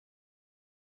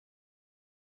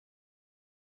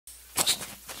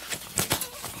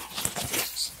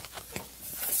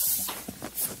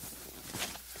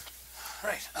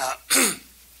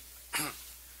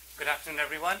afternoon,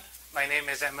 everyone. My name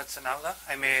is Ahmed Sanaullah.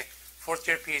 I'm a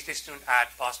fourth-year PhD student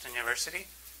at Boston University,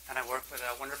 and I work with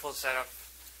a wonderful set of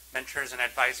mentors and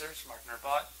advisors, Martin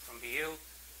Erbot from BU,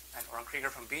 and Oren Krieger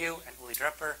from BU, and Uli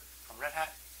Drepper from Red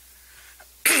Hat.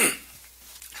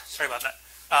 Sorry about that.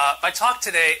 My talk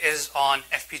today is on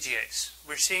FPGAs.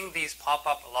 We're seeing these pop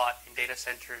up a lot in data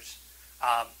centers,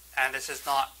 and this is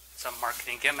not some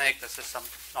marketing gimmick. This is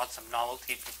not some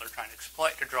novelty people are trying to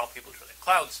exploit to draw people to their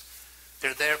clouds.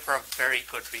 They're there for a very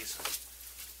good reason.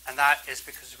 And that is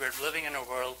because we're living in a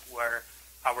world where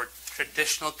our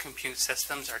traditional compute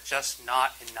systems are just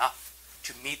not enough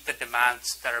to meet the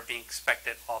demands that are being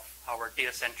expected of our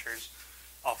data centers,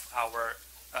 of our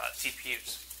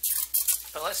CPUs.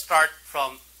 But let's start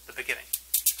from the beginning.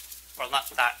 Well, not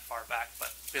that far back,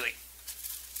 but really.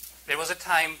 There was a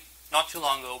time not too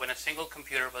long ago when a single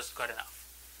computer was good enough.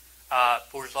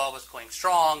 Bohr's law was going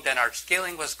strong, then our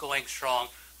scaling was going strong.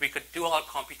 We could do all our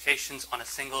computations on a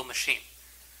single machine.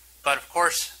 But of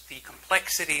course, the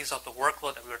complexities of the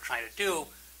workload that we were trying to do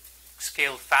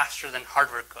scaled faster than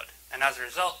hardware could. And as a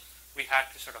result, we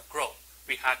had to sort of grow.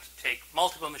 We had to take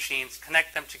multiple machines,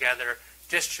 connect them together,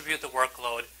 distribute the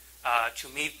workload to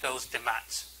meet those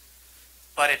demands.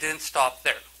 But it didn't stop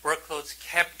there. Workloads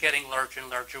kept getting larger and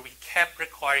larger. We kept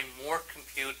requiring more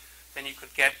compute than you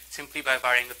could get simply by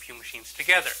wiring a few machines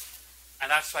together. And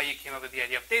that's why you came up with the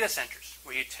idea of data centers,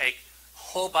 where you take a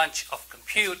whole bunch of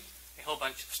compute, a whole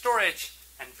bunch of storage,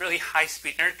 and really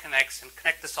high-speed interconnects and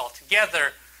connect this all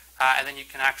together, and then you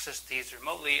can access these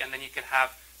remotely, and then you can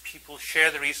have people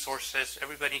share the resources.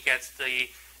 Everybody gets the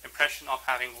impression of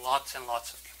having lots and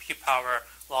lots of compute power,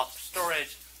 lots of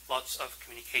storage, lots of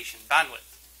communication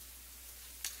bandwidth.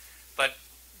 But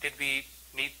did we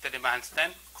meet the demands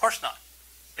then? Of course not.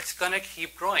 It's going to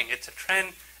keep growing. It's a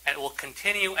trend, and it will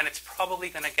continue, and it's probably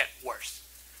going to get worse.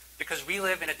 Because we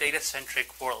live in a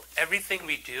data-centric world. Everything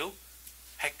we do,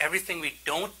 heck, everything we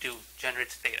don't do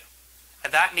generates data.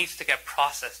 And that needs to get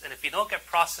processed. And if you don't get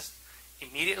processed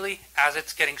immediately as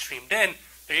it's getting streamed in,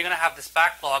 then you're going to have this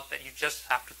backlog that you just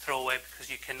have to throw away because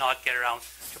you cannot get around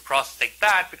to processing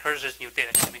that because there's new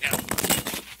data coming out.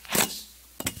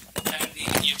 And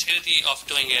the utility of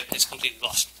doing it is completely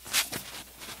lost.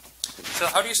 So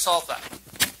how do you solve that?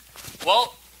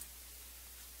 Well,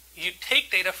 you take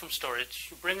data from storage,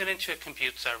 you bring it into a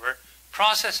compute server,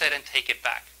 process it, and take it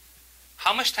back.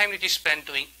 How much time did you spend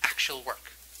doing actual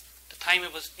work? The time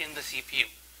it was in the CPU.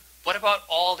 What about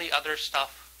all the other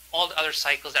stuff, all the other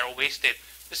cycles that were wasted,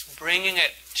 just bringing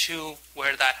it to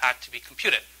where that had to be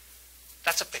computed?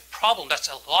 That's a big problem. That's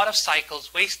a lot of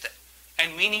cycles wasted.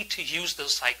 And we need to use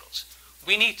those cycles.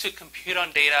 We need to compute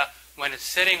on data when it's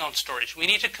sitting on storage. We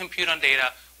need to compute on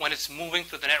data when it's moving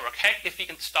through the network. Heck, if we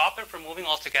can stop it from moving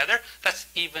altogether, that's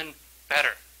even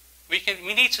better. We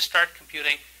need to start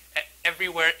computing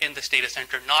everywhere in this data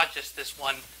center, not just this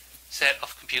one set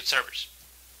of compute servers.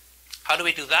 How do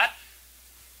we do that?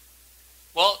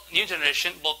 Well, new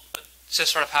generation, well, it's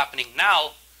just sort of happening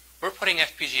now. We're putting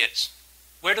FPGAs.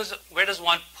 Where does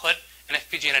one put an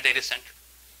FPGA in a data center?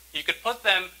 You could put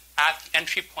them at the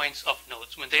entry points of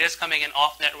nodes. When data is coming in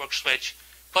off network switch,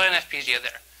 put an FPGA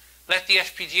there. Let the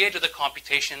FPGA do the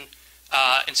computation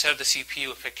instead of the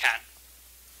CPU if it can.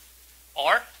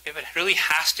 Or, if it really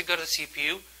has to go to the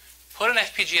CPU, put an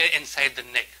FPGA inside the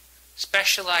NIC.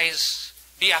 Specialize,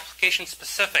 be application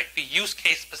specific, be use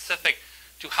case specific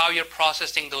to how you're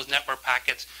processing those network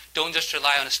packets. Don't just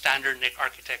rely on a standard NIC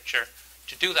architecture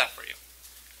to do that for you.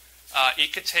 You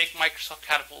could take Microsoft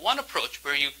Catapult 1 approach,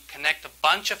 where you connect a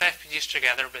bunch of FPGAs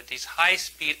together with these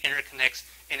high-speed interconnects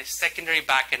in a secondary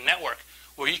backend network,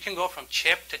 where you can go from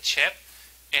chip to chip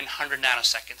in 100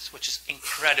 nanoseconds, which is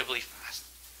incredibly fast.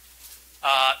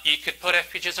 You could put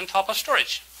FPGAs on top of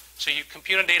storage. So you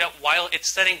compute on data while it's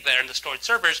sitting there in the storage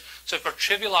servers. So for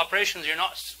trivial operations, you're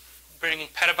not bringing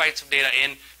petabytes of data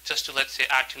in just to, let's say,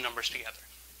 add two numbers together.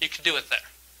 You could do it there.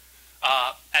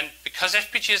 And because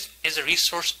FPGAs is a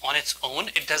resource on its own,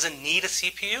 it doesn't need a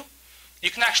CPU,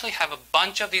 you can actually have a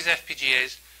bunch of these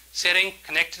FPGAs sitting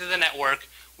connected to the network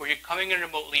where you're coming in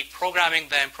remotely, programming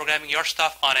them, programming your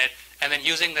stuff on it, and then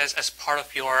using this as part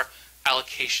of your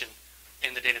allocation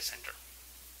in the data center.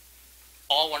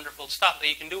 All wonderful stuff that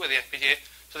you can do with the FPGA.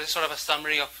 So this is sort of a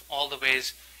summary of all the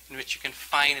ways in which you can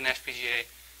find an FPGA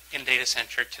in data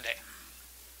center today.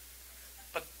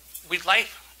 But we'd like,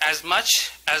 as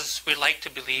much as we like to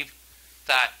believe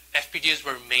that FPGAs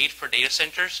were made for data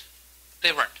centers,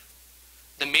 they weren't.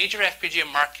 The major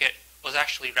FPGA market was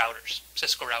actually routers,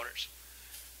 Cisco routers.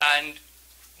 And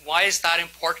why is that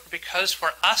important? Because for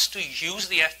us to use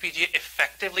the FPGA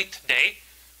effectively today,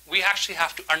 we actually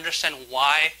have to understand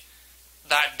why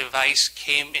that device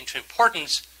came into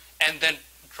importance, and then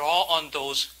draw on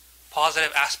those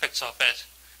positive aspects of it,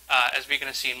 as we're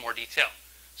going to see in more detail.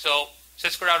 So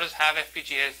Cisco routers have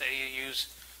FPGAs that you use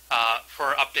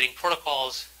for updating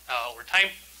protocols over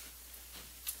time.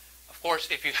 Of course,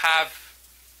 if you have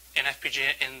an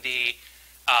FPGA in the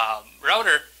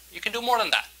router, you can do more than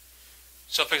that.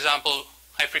 So for example,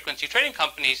 high-frequency trading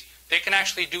companies, they can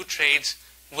actually do trades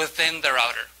within the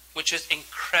router, which is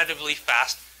incredibly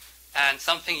fast and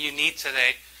something you need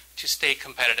today to stay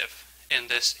competitive in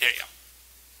this area.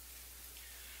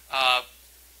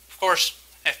 Of course,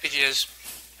 FPGAs,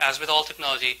 as with all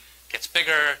technology, gets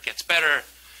bigger, gets better,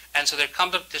 and so there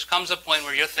comes a point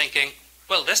where you're thinking,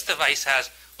 well, this device has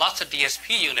lots of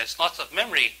DSP units, lots of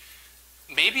memory.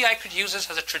 Maybe I could use this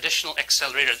as a traditional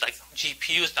accelerator, like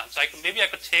GPU's done. So maybe I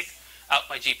could take out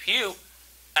my GPU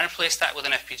and replace that with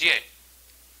an FPGA.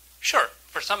 Sure,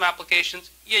 for some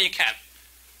applications, yeah, you can.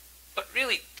 But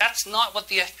really, that's not what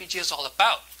the FPGA is all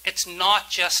about. It's not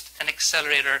just an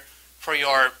accelerator for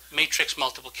your matrix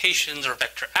multiplications or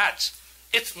vector adds.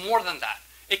 It's more than that.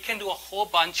 It can do a whole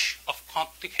bunch of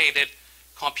complicated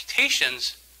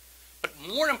computations, but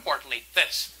more importantly,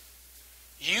 this.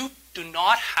 You do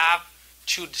not have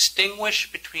to distinguish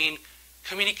between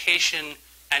communication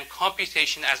and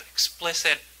computation as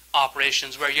explicit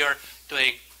operations where you're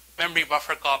doing memory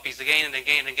buffer copies again and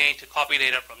again and again to copy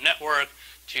data from network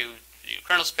to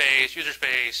kernel space, user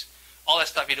space, all that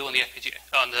stuff you do on the FPGA,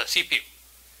 on the CPU.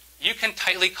 You can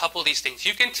tightly couple these things.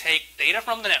 You can take data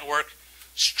from the network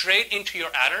straight into your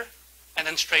adder and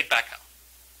then straight back out.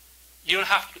 You don't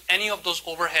have to do any of those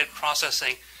overhead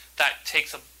processing that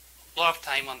takes a lot of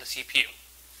time on the CPU.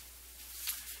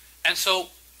 And so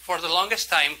for the longest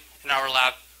time in our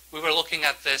lab, we were looking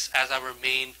at this as our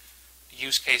main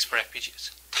use case for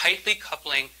FPGAs, tightly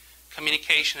coupling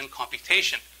communication and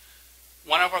computation.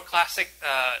 One of our classic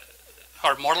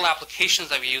our model applications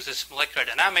that we use is molecular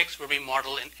dynamics, where we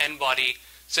model an n-body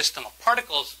system of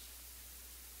particles.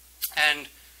 And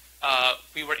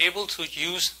we were able to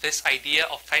use this idea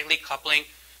of tightly coupling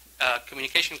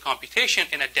communication computation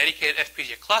in a dedicated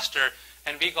FPGA cluster,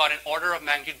 and we got an order of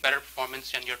magnitude better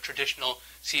performance than your traditional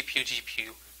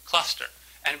CPU-GPU cluster.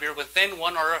 And we're within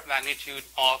one order of magnitude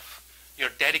of your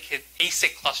dedicated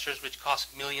ASIC clusters, which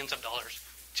cost millions of dollars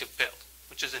to build,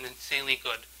 which is an insanely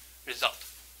good result.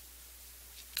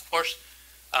 Of course,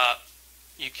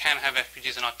 you can have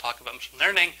FPGAs and not talk about machine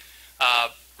learning.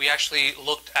 We actually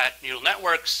looked at neural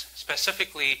networks,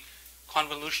 specifically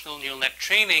convolutional neural net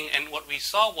training, and what we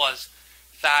saw was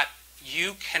that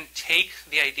you can take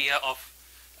the idea of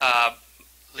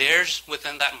layers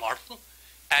within that model,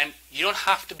 and you don't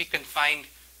have to be confined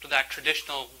to that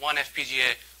traditional one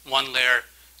FPGA, one layer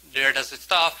does its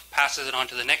stuff, passes it on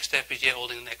to the next FPGA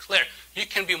holding the next layer. You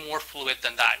can be more fluid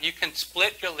than that. You can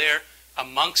split your layer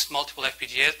amongst multiple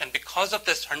FPGAs, and because of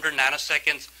this 100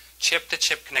 nanoseconds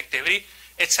chip-to-chip connectivity,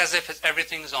 it's as if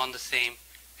everything is on the same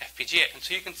FPGA. And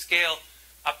so you can scale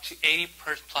up to 80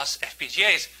 plus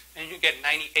FPGAs, and you get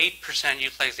 98%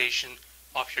 utilization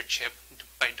of your chip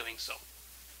by doing so.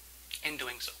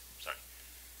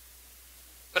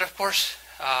 But of course,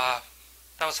 that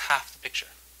was half the picture.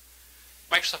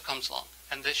 Microsoft comes along,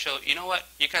 and they show, you know what,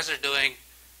 you guys are doing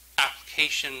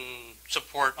application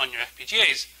support on your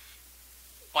FPGAs.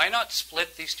 Why not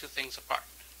split these two things apart?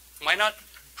 Why not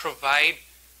provide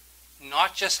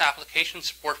not just application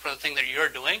support for the thing that you're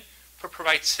doing, but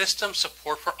provide system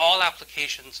support for all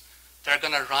applications that are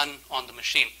going to run on the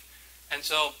machine? And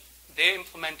so they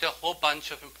implemented a whole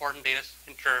bunch of important data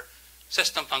center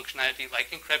system functionality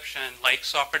like encryption, like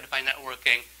software-defined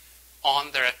networking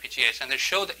on their FPGAs. And they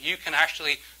show that you can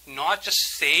actually not just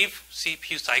save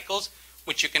CPU cycles,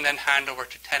 which you can then hand over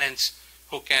to tenants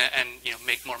who can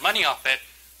make more money off it,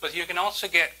 but you can also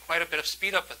get quite a bit of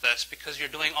speed up with this because you're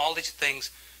doing all these things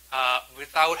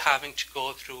without having to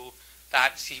go through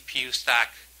that CPU stack,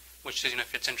 which is,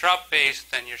 if it's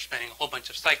interrupt-based, then you're spending a whole bunch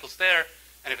of cycles there.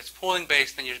 And if it's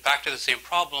pooling-based, then you're back to the same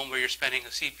problem where you're spending a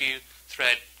CPU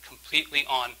thread completely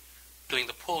on doing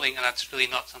the pooling, and that's really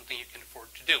not something you can afford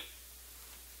to do.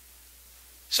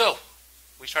 So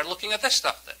we started looking at this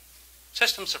stuff then.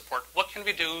 System support. What can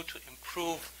we do to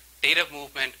improve data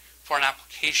movement for an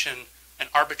application, an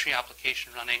arbitrary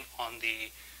application running on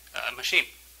the machine?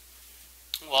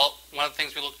 Well, one of the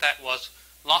things we looked at was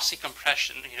lossy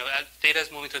compression. As data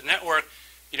is moving through the network,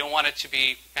 you don't want it to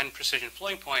be n precision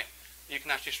floating point. You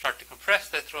can actually start to compress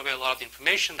that, throw away a lot of the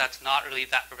information that's not really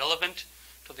that relevant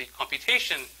to the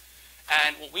computation.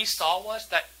 And what we saw was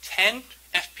that 10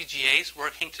 FPGAs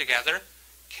working together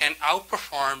can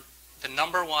outperform the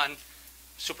 #1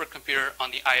 supercomputer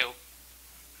on the IO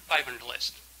 500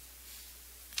 list.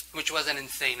 which was an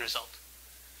insane result.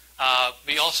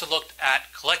 We also looked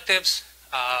at collectives,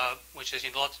 which is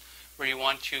where you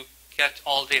want to get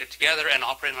all data together and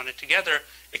operate on it together,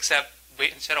 except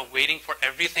instead of waiting for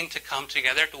everything to come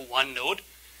together to one node,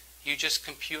 you just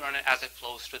compute on it as it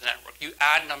flows through the network. You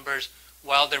add numbers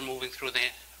while they're moving through the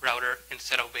router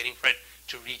instead of waiting for it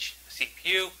to reach the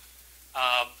CPU.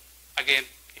 Again,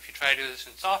 if you try to do this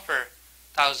in software,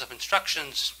 thousands of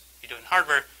instructions, you do in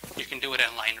hardware, you can do it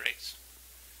at line rates.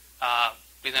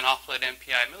 We then offload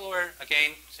MPI middleware,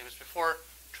 again, same as before,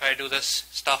 try to do this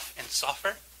stuff in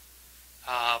software.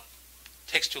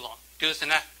 Takes too long. Do this in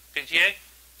FPGA,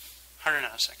 100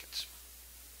 nanoseconds.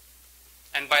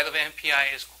 And by the way,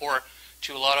 MPI is core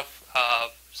to a lot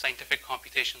of scientific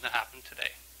computations that happen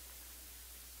today.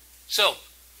 So,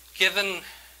 given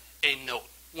a node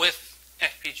with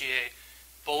FPGA,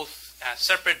 both as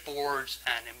separate boards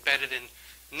and embedded in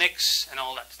NICs and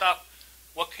all that stuff,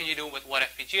 what can you do with what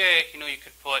FPGA?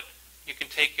 You can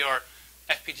take your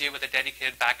FPGA with a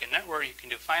dedicated backend network. You can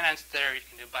do finance there. You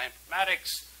can do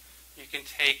bioinformatics. You can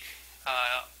take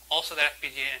also that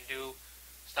FPGA and do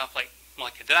stuff like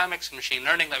molecular dynamics and machine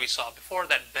learning that we saw before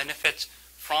that benefits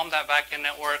from that backend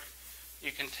network.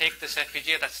 You can take this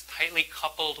FPGA that's tightly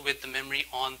coupled with the memory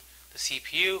on the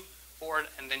CPU board,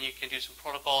 and then you can do some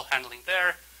protocol handling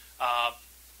there,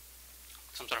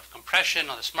 some sort of compression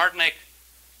on the SmartNIC,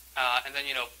 and then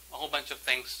a whole bunch of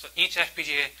things. So each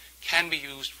FPGA can be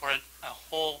used for a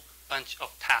whole bunch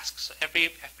of tasks. So every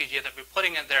FPGA that we're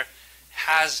putting in there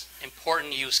has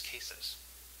important use cases.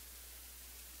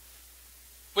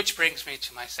 Which brings me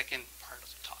to my second part of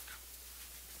the talk.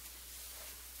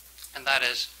 And that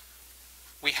is,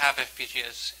 we have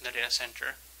FPGAs in the data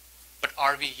center, but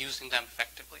are we using them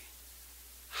effectively?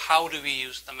 How do we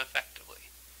use them effectively?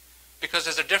 Because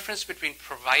there's a difference between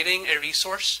providing a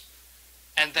resource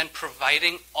and then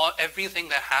providing everything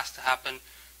that has to happen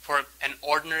for an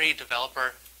ordinary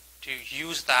developer to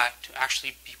use that to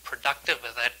actually be productive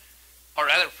with it, or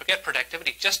rather forget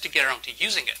productivity, just to get around to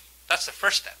using it. That's the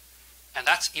first step. And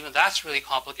that's really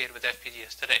complicated with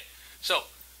FPGAs today. So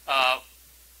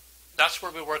that's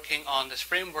where we're working on this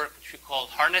framework, which we call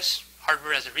Harness,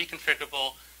 Hardware as a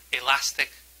Reconfigurable,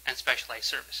 Elastic, and Specialized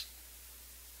Service.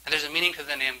 And there's a meaning to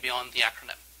the name beyond the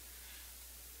acronym.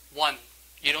 One,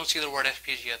 you don't see the word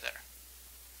FPGA there.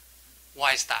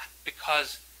 Why is that?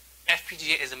 Because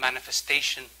FPGA is a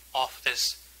manifestation of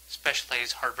this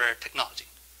specialized hardware technology.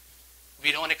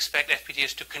 We don't expect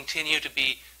FPGAs to continue to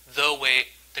be the way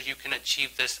that you can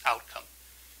achieve this outcome.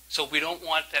 So we don't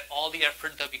want that all the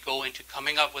effort that we go into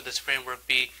coming up with this framework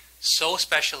be so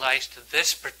specialized to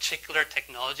this particular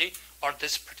technology or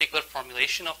this particular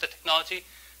formulation of the technology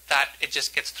that it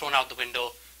just gets thrown out the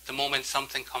window the moment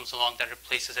something comes along that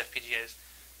replaces FPGAs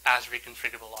as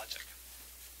reconfigurable logic.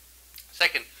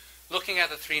 Second, looking at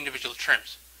the three individual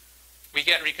terms, we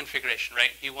get reconfiguration,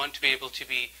 right? You want to be able to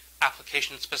be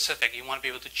application specific. You want to be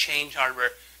able to change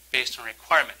hardware based on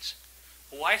requirements.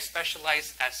 Why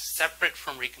specialize as separate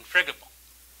from reconfigurable?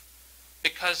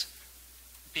 Because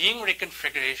being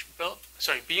reconfigurable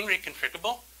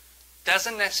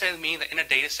doesn't necessarily mean that in a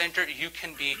data center you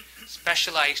can be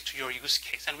specialized to your use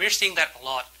case. And we're seeing that a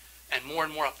lot and more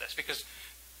of this, because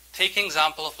taking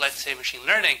example of, let's say, machine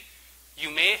learning, you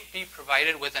may be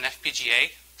provided with an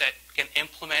FPGA that can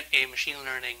implement a machine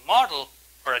learning model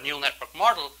or a neural network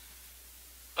model,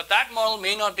 but that model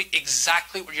may not be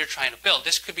exactly what you're trying to build.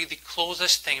 This could be the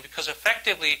closest thing, because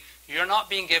effectively you're not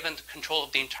being given the control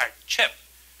of the entire chip.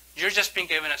 You're just being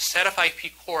given a set of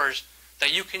IP cores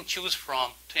that you can choose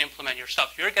from to implement your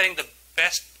stuff. You're getting the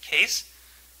best case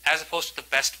as opposed to the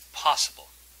best possible.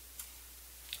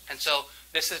 And so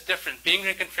this is different. Being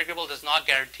reconfigurable does not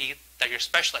guarantee that you're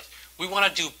specialized. We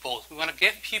want to do both. We want to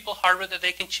give people hardware that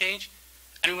they can change,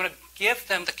 and we want to give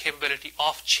them the capability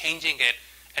of changing it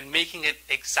and making it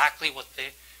exactly what they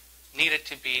need it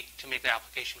to be to make the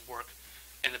application work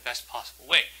in the best possible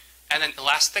way. And then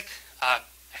elastic,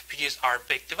 FPGAs are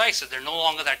big devices. They're no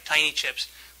longer that tiny chips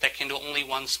that can do only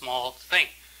one small thing.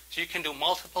 So you can do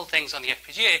multiple things on the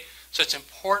FPGA, so it's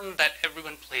important that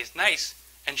everyone plays nice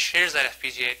and shares that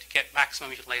FPGA to get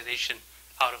maximum utilization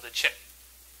out of the chip.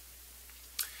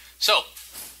 So,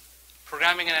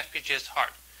 programming an FPGA is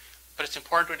hard, but it's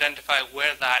important to identify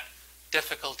where that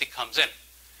difficulty comes in.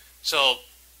 So,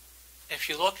 if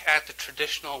you look at the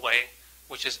traditional way,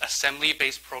 which is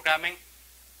assembly-based programming,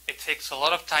 it takes a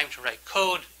lot of time to write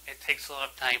code, it takes a lot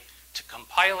of time to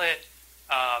compile it,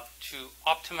 to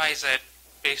optimize it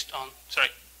based on, sorry.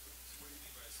 What do you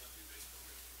mean by assembly-based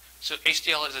programming? So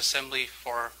HDL is assembly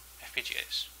for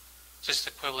FPGAs. So it's the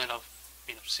equivalent of,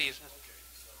 C. Okay, so using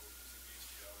HDL,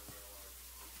 we've got a lot of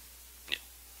code. Yeah.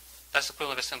 That's the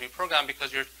equivalent of assembly program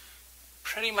because you're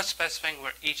pretty much specifying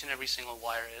where each and every single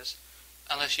wire is,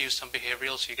 unless you use some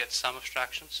behavioral so you get some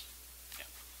abstractions.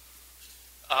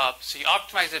 Yeah. So you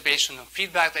optimize it based on the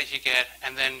feedback that you get,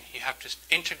 and then you have to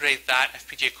integrate that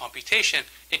FPGA computation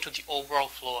into the overall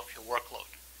flow of your workload,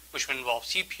 which would involve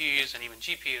CPUs and even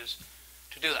GPUs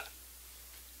to do that.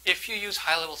 If you use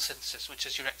high-level synthesis, which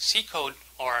is you write C code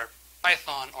or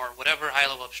Python or whatever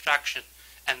high-level abstraction,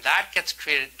 and that gets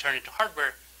created, turned into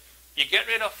hardware, you get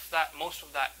rid of that, most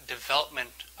of that development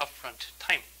upfront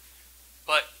time.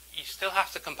 But you still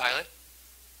have to compile it,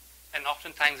 and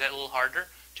oftentimes that's a little harder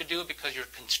to do because you're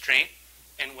constrained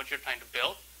in what you're trying to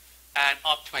build. And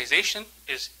optimization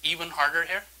is even harder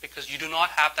here because you do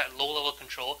not have that low-level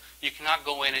control. You cannot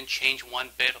go in and change one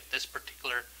bit of this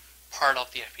particular part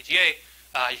of the FPGA.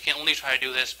 You can only try to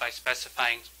do this by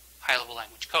specifying high-level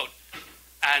language code.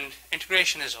 And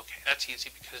integration is okay. That's easy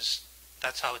because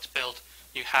that's how it's built.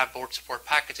 You have board support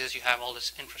packages. You have all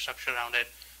this infrastructure around it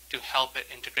to help it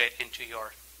integrate into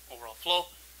your overall flow.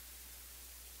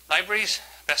 Libraries,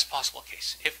 best possible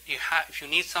case. If you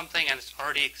need something and it's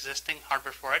already existing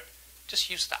hardware for it, just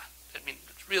use that. I mean,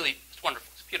 it's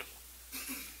wonderful. It's beautiful.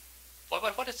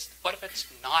 What if it's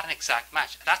not an exact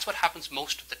match? That's what happens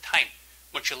most of the time.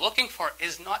 What you're looking for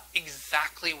is not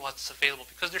exactly what's available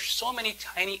because there's so many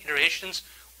tiny iterations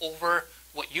over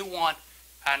what you want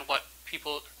and what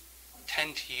people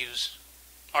tend to use,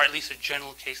 or at least a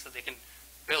general case that they can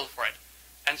build for it.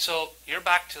 And so you're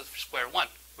back to square one,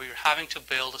 where you're having to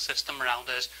build a system around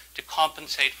this to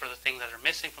compensate for the things that are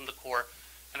missing from the core,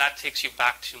 and that takes you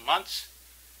back 2 months.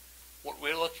 What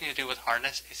we're looking to do with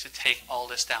Harness is to take all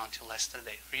this down to less than a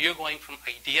day. So you're going from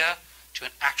idea to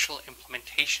an actual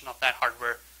implementation of that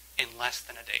hardware in less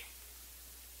than a day.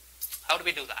 How do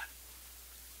we do that?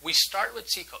 We start with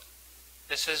C code.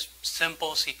 This is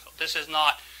simple C code. This is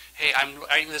not, hey, I'm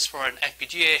writing this for an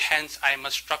FPGA, hence I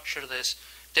must structure this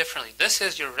differently. This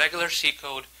is your regular C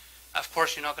code. Of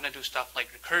course, you're not going to do stuff like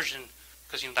recursion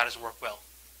because that doesn't work well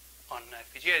on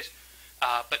FPGAs.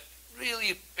 But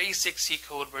really basic C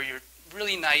code where you're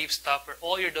really naive stuff where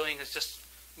all you're doing is just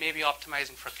maybe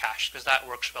optimizing for cache because that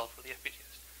works well for the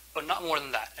FPGAs. But not more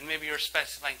than that. And maybe you're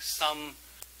specifying some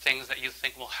things that you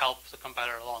think will help the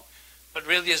compiler along. But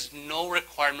really there's no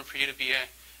requirement for you to be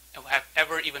have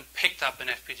ever even picked up an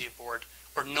FPGA board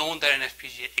or known that an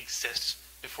FPGA exists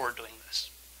before doing this.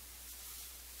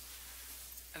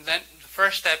 And then the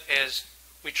first step is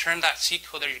we turn that C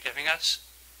code that you're giving us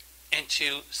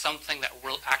into something that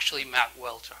will actually map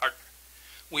well to hardware.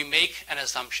 We make an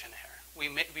assumption here. We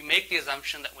make the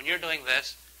assumption that when you're doing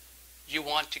this, you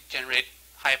want to generate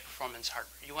high performance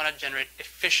hardware. You want to generate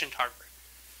efficient hardware.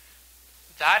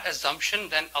 That assumption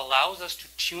then allows us to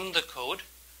tune the code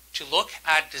to look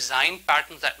at design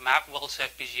patterns that map well to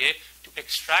FPGA, to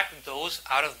extract those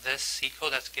out of this C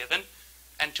code that's given,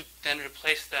 and to then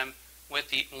replace them with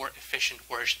the more efficient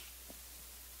version.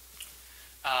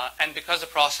 And because the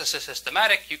process is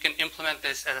systematic, you can implement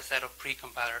this as a set of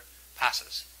pre-compiler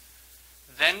passes.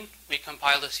 Then we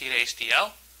compile the C to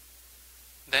HDL,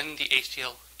 then the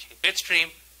HDL to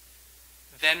bitstream,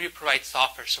 then we provide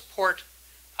software support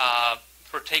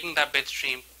for taking that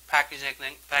bitstream,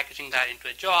 packaging that into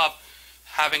a job,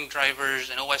 having drivers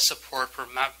and OS support for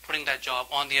putting that job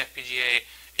on the FPGA,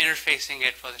 interfacing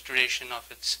it for the duration of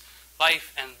its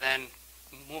life, and then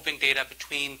moving data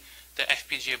between the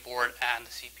FPGA board and the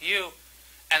CPU.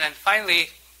 And then finally,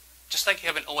 just like you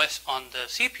have an OS on the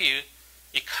CPU,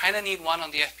 you kind of need one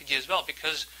on the FPGA as well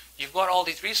because you've got all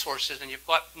these resources and you've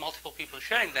got multiple people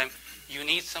sharing them. You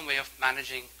need some way of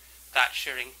managing that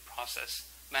sharing process,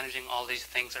 managing all these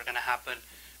things that are going to happen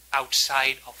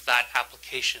outside of that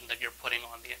application that you're putting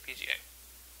on the FPGA.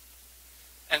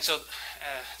 And so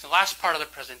the last part of the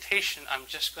presentation, I'm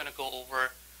just going to go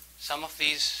over some of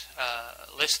these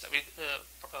lists that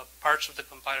parts of the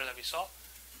compiler that we saw,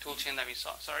 toolchain that we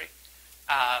saw, sorry.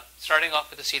 Starting off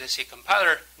with the C2C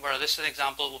compiler, where this is an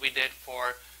example of what we did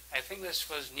for, I think this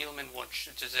was Needleman-Wunsch,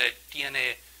 which is a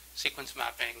DNA sequence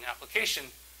mapping application.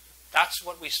 That's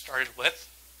what we started with,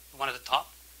 one at the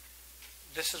top.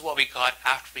 This is what we got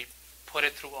after we put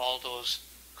it through all those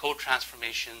code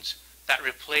transformations that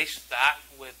replaced that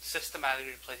with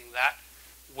systematically replacing that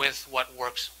with what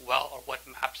works well or what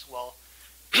maps well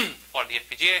for the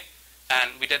FPGA.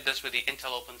 And we did this with the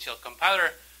Intel OpenCL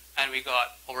compiler, and we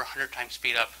got over 100 times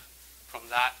speed up from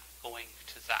that going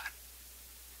to that.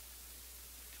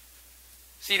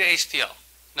 C to HDL.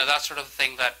 Now that's sort of the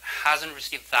thing that hasn't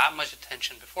received that much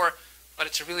attention before, but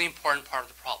it's a really important part of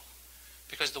the problem.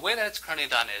 Because the way that it's currently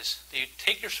done is that you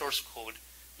take your source code,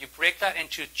 you break that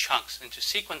into chunks, into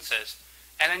sequences,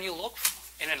 and then you look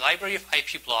in a library of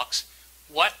IP blocks,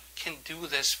 what can do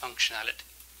this functionality?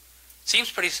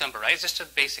 Seems pretty simple, right? It's just a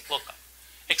basic lookup.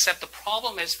 Except the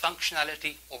problem is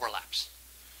functionality overlaps.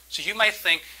 So you might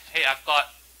think, hey, I've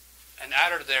got an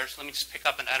adder there, so let me just pick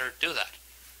up an adder to do that.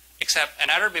 Except an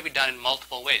adder may be done in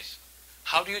multiple ways.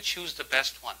 How do you choose the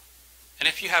best one? And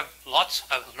if you have a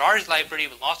large library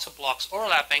with lots of blocks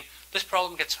overlapping, this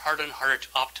problem gets harder and harder to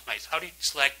optimize. How do you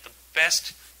select the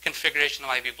best configuration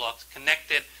of IP blocks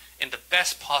connected in the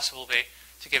best possible way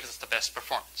to give us the best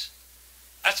performance?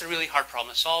 That's a really hard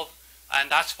problem to solve,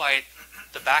 and that's why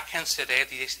the backends today,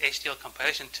 the HDL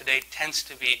compilation today, tends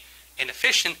to be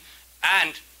inefficient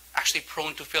and actually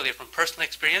prone to failure. From personal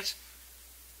experience,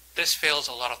 this fails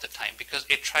a lot of the time because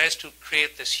it tries to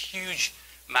create this huge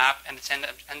map and it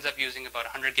ends up using about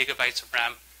 100 gigabytes of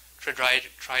RAM to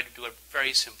try to do a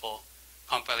very simple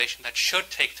compilation that should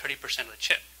take 30% of the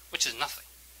chip, which is nothing.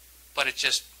 But it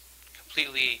just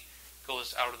completely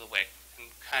goes out of the way and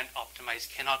can't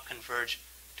optimize, cannot converge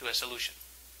to a solution.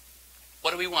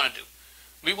 What do we want to do?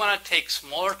 We want to take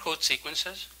smaller code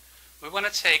sequences. We want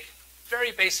to take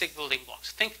very basic building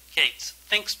blocks. Think gates,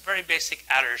 think very basic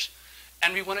adders.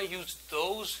 And we want to use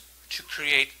those to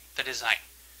create the design.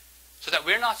 So that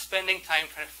we're not spending time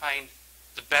trying to find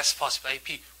the best possible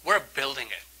IP. We're building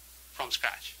it from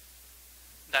scratch.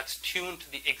 That's tuned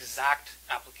to the exact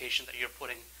application that you're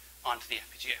putting onto the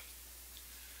FPGA.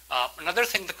 Another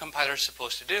thing the compiler is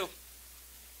supposed to do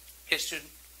is to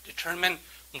determine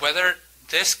whether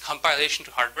this compilation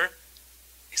to hardware,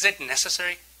 is it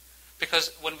necessary?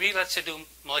 Because when we, let's say, do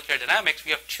molecular dynamics,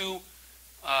 we have two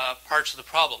parts of the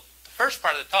problem. The first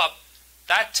part at the top,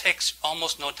 that takes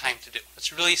almost no time to do.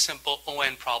 It's a really simple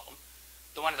ON problem.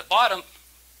 The one at the bottom,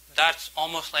 that's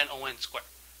almost like an ON square.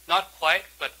 Not quite,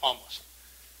 but almost.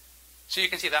 So you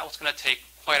can see that was going to take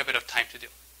quite a bit of time to do.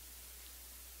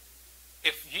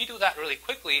 If you do that really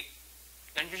quickly,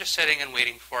 then you're just sitting and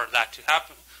waiting for that to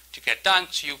happen, to get done,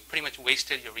 so you pretty much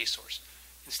wasted your resource.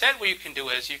 Instead, what you can do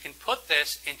is you can put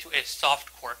this into a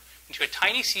soft core, into a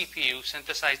tiny CPU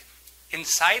synthesized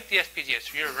inside the FPGA.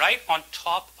 So you're right on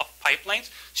top of pipelines,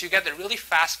 so you get the really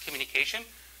fast communication.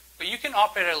 But you can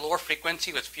operate at a lower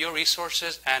frequency with fewer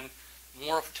resources and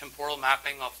more of temporal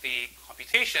mapping of the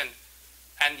computation,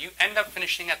 and you end up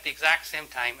finishing at the exact same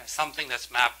time as something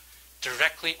that's mapped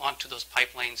directly onto those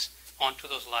pipelines, onto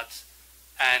those LUTs,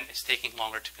 and it's taking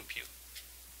longer to compute.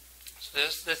 So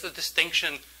there's a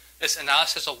distinction, this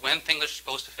analysis of when things are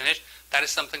supposed to finish. That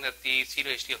is something that the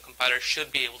C2HDL compiler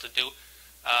should be able to do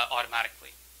automatically.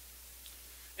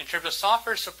 In terms of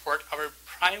software support, our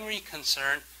primary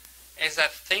concern is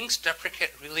that things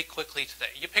deprecate really quickly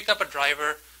today. You pick up a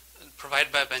driver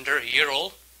provided by a vendor a year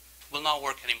old, will not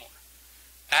work anymore.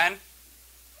 And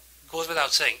goes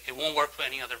without saying, it won't work for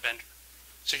any other vendor.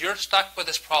 So you're stuck with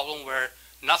this problem where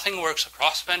nothing works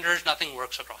across vendors, nothing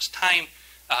works across time.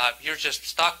 You're just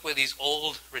stuck with these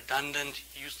old, redundant,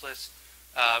 useless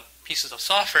pieces of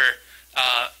software,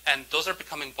 and those are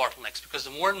becoming bottlenecks because the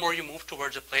more and more you move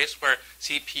towards a place where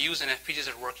CPUs and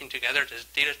FPGAs are working together, there's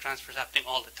data transfers happening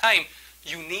all the time,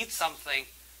 you need something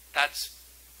that's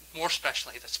more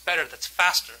specialized, that's better, that's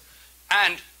faster.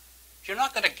 And you're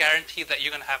not going to guarantee that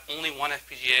you're going to have only one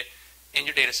FPGA in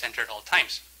your data center at all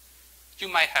times. You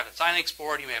might have a Xilinx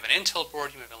board, you may have an Intel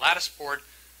board, you may have a Lattice board.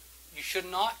 You should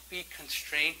not be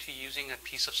constrained to using a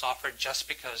piece of software just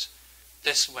because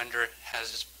this vendor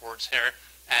has its boards here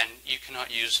and you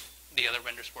cannot use the other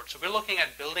vendor's board. So we're looking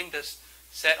at building this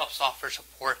set of software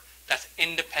support that's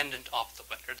independent of the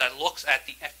vendor, that looks at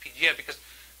the FPGA, because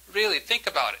really, think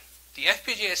about it. The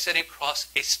FPGA is sitting across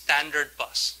a standard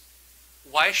bus.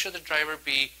 Why should the driver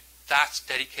be that's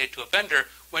dedicated to a vendor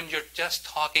when you're just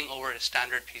talking over a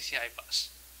standard PCI bus?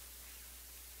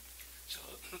 So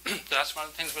that's one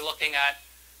of the things we're looking at.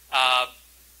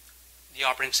 The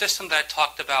operating system that I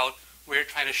talked about, we're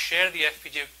trying to share the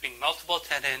FPGA between multiple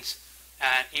tenants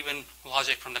and even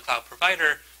logic from the cloud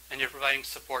provider, and you're providing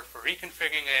support for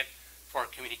reconfiguring it, for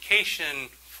communication,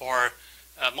 for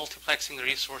multiplexing the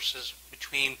resources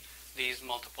between these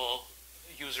multiple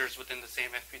users within the same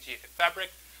FPGA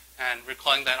fabric, and we're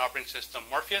calling that operating system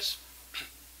Morpheus.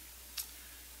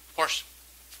 Of course,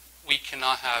 we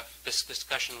cannot have this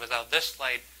discussion without this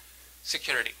slide,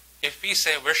 security. If we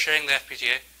say we're sharing the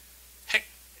FPGA, heck,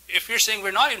 if you're saying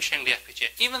we're not even sharing the FPGA,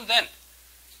 even then,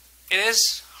 it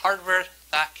is hardware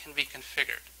that can be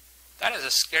configured. That is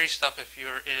a scary stuff if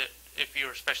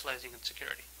you're specializing in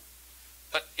security.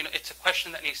 But it's a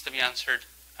question that needs to be answered,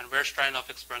 and we're starting off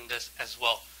exploring this as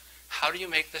well. How do you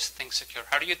make this thing secure?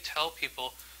 How do you tell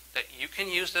people that you can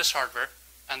use this hardware,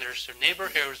 and there's their neighbor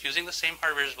here who's using the same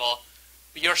hardware as well,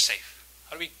 but you're safe?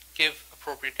 How do we give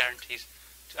appropriate guarantees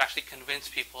to actually convince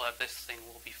people that this thing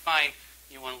will be fine.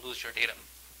 You won't lose your data.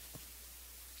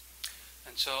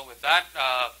 And so with that,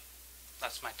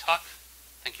 that's my talk.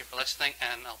 Thank you for listening,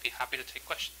 and I'll be happy to take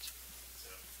questions. So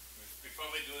before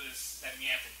we do this, let me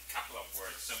add a couple of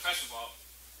words. So first of all,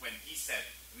 when he said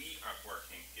we are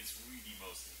working, it's really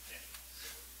mostly him. So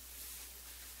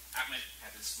Ahmed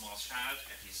had a small child,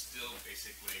 and he still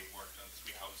basically worked on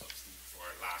 3 hours of sleep for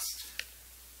last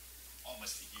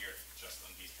almost a year just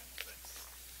on these kind of things.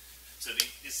 So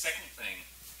the second thing,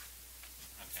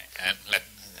 okay, and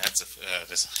that's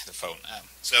the phone.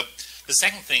 So the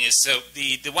second thing is, so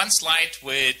the one slide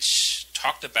which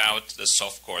talked about the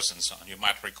soft cores and so on, you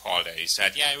might recall that he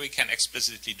said, yeah, we can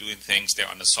explicitly doing things there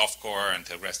on the soft core and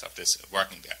the rest of this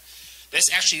working there. There's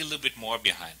actually a little bit more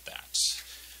behind that.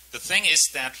 The thing is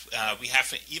that we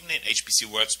have, even in HPC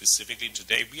world specifically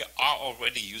today, we are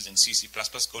already using C++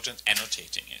 code and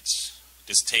annotating it.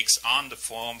 This takes on the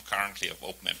form currently of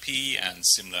OpenMP and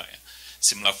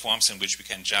similar forms in which we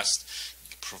can just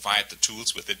provide the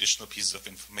tools with additional pieces of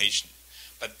information.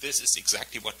 But this is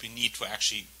exactly what we need to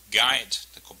actually guide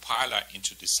the compiler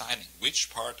into deciding which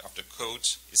part of the code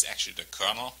is actually the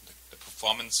kernel, the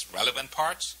performance relevant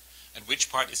part, and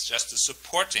which part is just the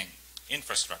supporting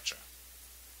infrastructure.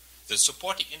 The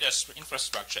supporting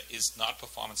infrastructure is not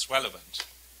performance relevant.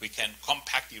 We can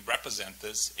compactly represent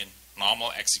this in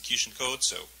normal execution code.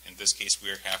 So in this case, we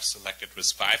have selected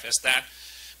RISC-V as that,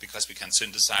 because we can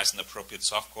synthesize an appropriate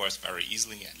softcores very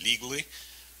easily and legally.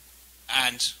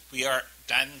 And we are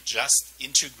then just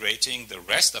integrating the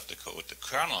rest of the code, the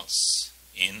kernels,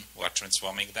 in or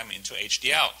transforming them into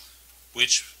HDL,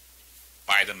 which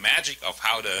by the magic of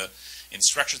how the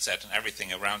instruction set and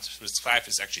everything around RISC-V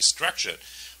is actually structured,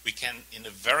 we can, in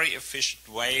a very efficient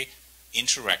way,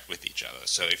 interact with each other.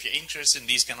 So if you're interested in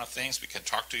these kind of things, we can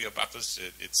talk to you about this.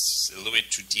 It's a little bit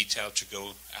too detailed to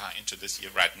go into this here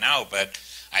right now, but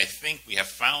I think we have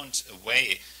found a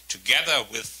way, together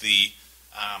with the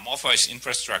authorized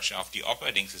infrastructure of the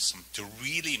operating system, to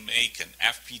really make an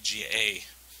FPGA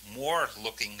more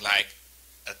looking like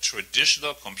a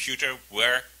traditional computer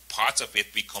where parts of it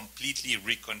we completely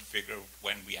reconfigure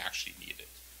when we actually need it.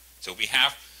 So we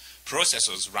have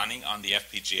processors running on the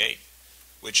FPGA,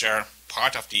 which are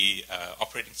part of the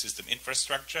operating system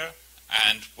infrastructure.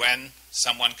 And when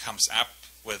someone comes up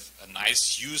with a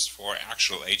nice use for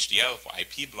actual HDL, for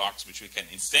IP blocks, which we can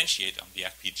instantiate on the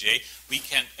FPGA, we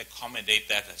can accommodate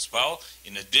that as well,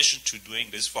 in addition to doing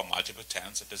this for multiple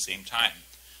tenants at the same time.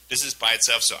 This is by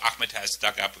itself, so Ahmed has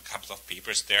dug up a couple of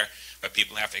papers there where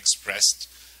people have expressed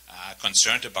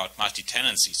concerned about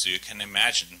multi-tenancy. So you can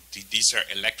imagine these are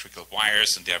electrical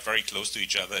wires and they are very close to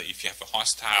each other. If you have a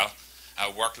hostile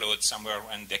workload somewhere,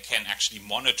 and they can actually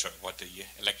monitor what the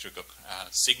electrical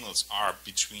signals are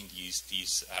between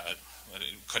these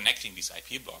connecting these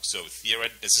IP blocks. So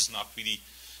this is not really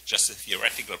just a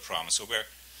theoretical problem. So we're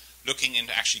looking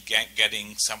into actually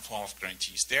getting some form of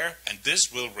guarantees there, and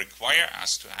this will require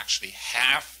us to actually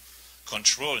have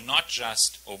control not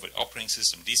just over the operating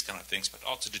system, these kind of things, but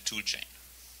also the tool chain.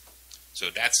 So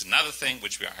that's another thing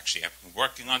which we actually have been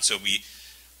working on. So we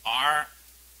are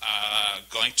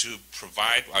going to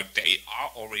provide, or they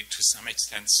are already to some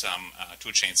extent, some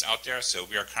tool chains out there. So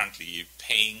we are currently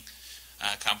paying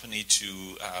a company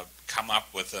to come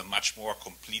up with a much more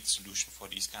complete solution for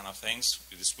these kind of things.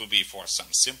 This will be for some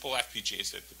simple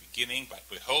FPGAs at the beginning, but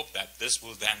we hope that this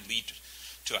will then lead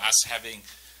to us having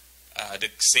the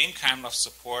same kind of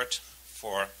support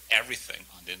for everything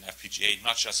on the FPGA,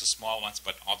 not just the small ones,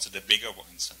 but also the bigger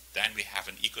ones. And then we have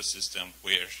an ecosystem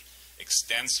where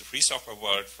extends the free software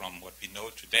world from what we know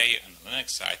today on the Linux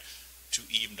side to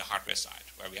even the hardware side,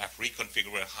 where we have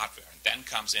reconfigurable hardware. And then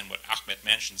comes in what Ahmed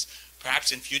mentions.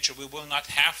 Perhaps in future we will not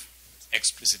have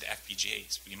explicit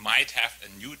FPGAs. We might have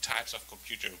a new types of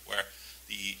computer where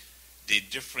the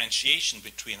differentiation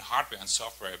between hardware and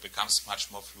software becomes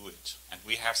much more fluid. And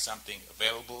we have something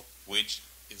available which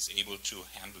is able to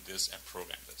handle this and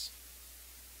program this.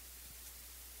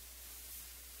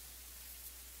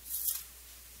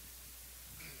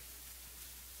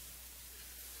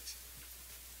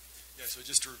 Yeah, so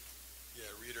just to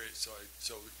reiterate,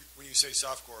 so when you say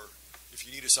softcore, if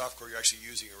you need a softcore, you're actually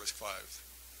using a RISC-V.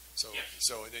 So, yeah.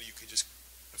 So and then you can just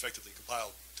effectively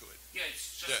compile to it. Yeah,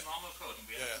 it's just normal code, and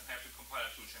we have to compile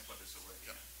a tool chain for this already.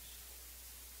 Yeah.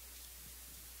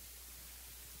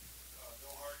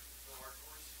 No hard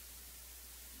cores?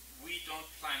 We don't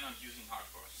plan on using hard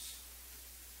cores.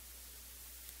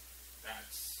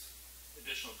 That's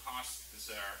additional cost.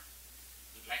 These are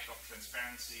the lack of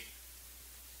transparency,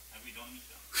 and we don't need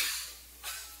them.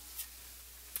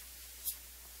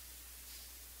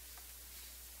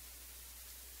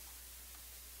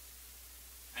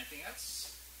 anything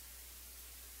else?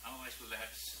 Otherwise, we'll let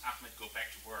Ahmed go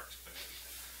back to work. But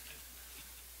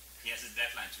he has a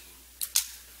deadline to do.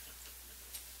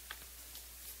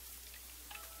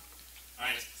 All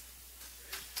right.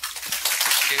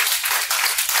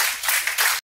 Okay.